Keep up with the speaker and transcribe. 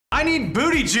I need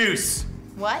booty juice.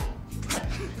 What?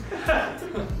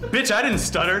 Bitch, I didn't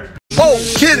stutter. Oh,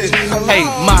 kidding. Hey,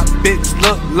 my bitch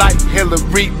look like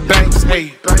Hillary Banks. Hey,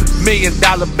 $1 million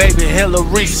baby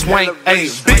Hillary Swank. Hey,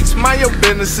 bitch, mind your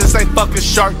business. This ain't fucking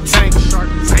Shark Tank.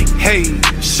 Hey,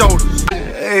 shoulders.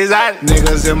 Hey, that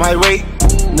niggas in my weight.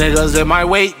 Niggas in my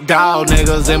weight, dawg.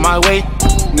 Niggas in my weight.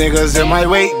 Niggas in my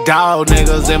weight, dawg.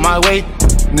 Niggas in my weight.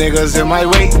 Niggas in my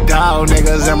weight, dawg.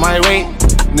 Niggas in my weight.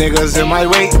 Niggas in my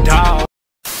weight, dawg.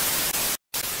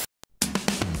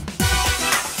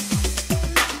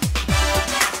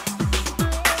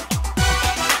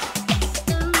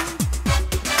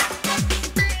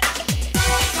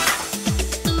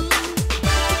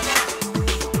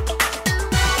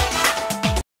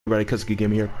 Everybody, Kusuke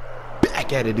Game here,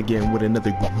 back at it again with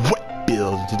another great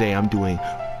build. Today I'm doing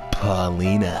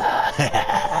Paulina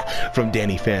from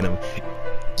Danny Phantom.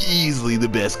 Easily the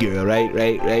best girl, right?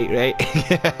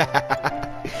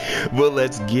 Well,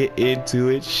 let's get into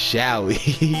it, shall we?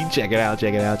 Check it out.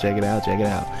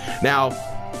 Now,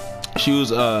 she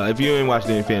was, if you ain't watched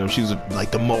Danny Phantom, she was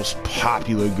like the most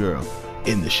popular girl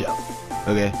in the show,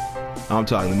 okay? I'm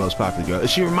talking the most popular girl.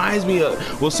 She reminds me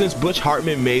of, well, since Butch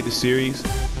Hartman made the series,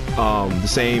 the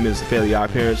same as Fairly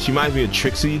Odd Parents, she reminds me of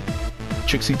Trixie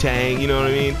Tang, you know what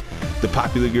I mean? The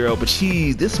popular girl, but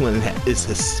this one is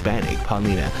Hispanic,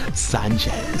 Paulina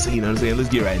Sanchez, you know what I'm saying? Let's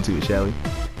get right into it, shall we?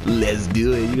 Let's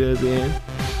do it, you know what I'm saying?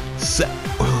 So,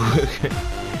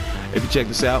 if you check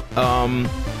this out,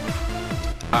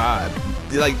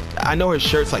 like, I know her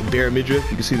shirt's like bare midriff,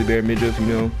 you can see the bare midriff, you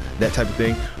know, that type of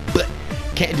thing, but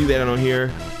can't do that on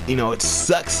here. You know, it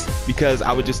sucks because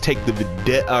I would just take the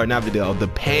the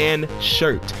pan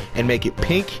shirt and make it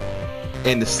pink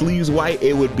and the sleeves white.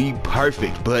 It would be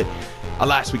perfect, but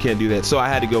alas, we can't do that. So I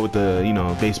had to go with the, you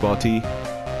know, baseball tee,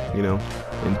 you know,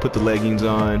 and put the leggings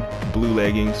on, blue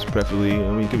leggings preferably.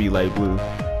 I mean, it could be light blue,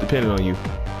 depending on you.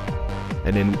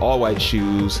 And then all white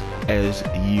shoes, as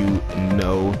you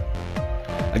know.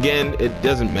 Again, it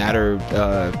doesn't matter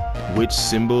which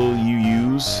symbol you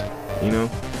use, you know.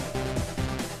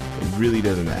 It really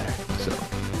doesn't matter. So,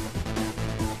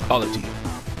 all up to you.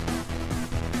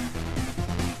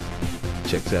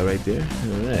 Check this out right there.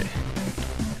 All right.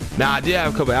 Now, I did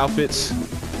have a couple outfits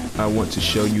I want to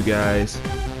show you guys.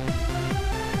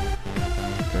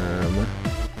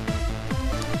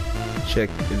 Check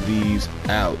these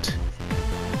out.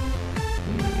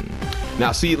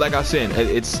 Now, see, like I said,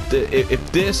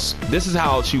 if this is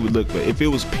how she would look, but if it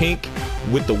was pink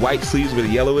with the white sleeves where the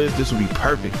yellow is, this would be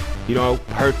perfect. You know,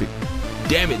 perfect.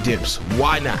 Damn it, Dips.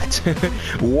 Why not?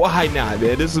 Why not,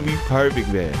 man? This would be perfect,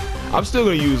 man. I'm still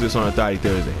gonna use this on a Thotty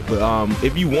Thursday, but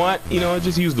if you want, you know,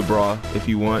 just use the bra. If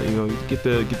you want, you know, get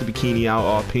the bikini out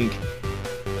all pink.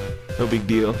 No big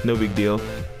deal. No big deal.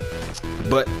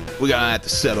 But we're gonna have to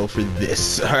settle for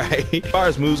this, all right? As far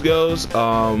as moves goes,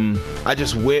 I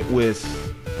just went with,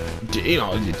 you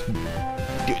know,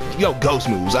 ghost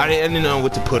moves. I didn't know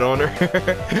what to put on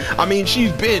her. I mean,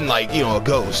 she's been like, you know, a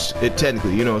ghost,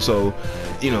 technically, you know, so,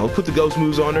 you know, put the ghost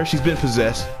moves on her. She's been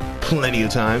possessed plenty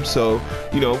of times, so,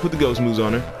 you know, put the ghost moves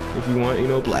on her if you want, you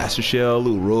know, blaster shell, a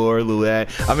little roar, a little that.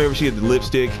 I remember she had the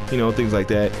lipstick, you know, things like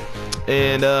that.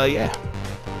 And yeah,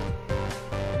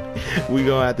 we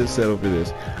gonna have to settle for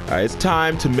this. All right, it's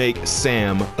time to make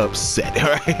Sam upset.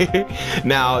 All right.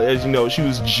 Now, as you know, she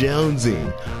was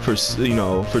jonesing for, you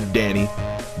know, for Danny,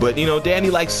 but you know, Danny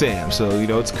likes Sam, so you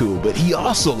know it's cool. But he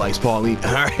also likes Pauline.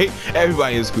 All right,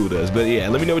 everybody in school does. But yeah,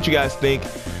 let me know what you guys think.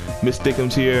 Miss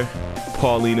Thickums here,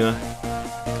 Paulina.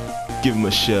 Give him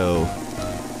a show.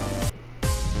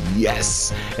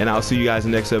 Yes, and I'll see you guys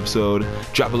in the next episode.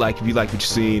 Drop a like if you like what you've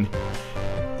seen.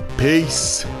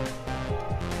 Peace.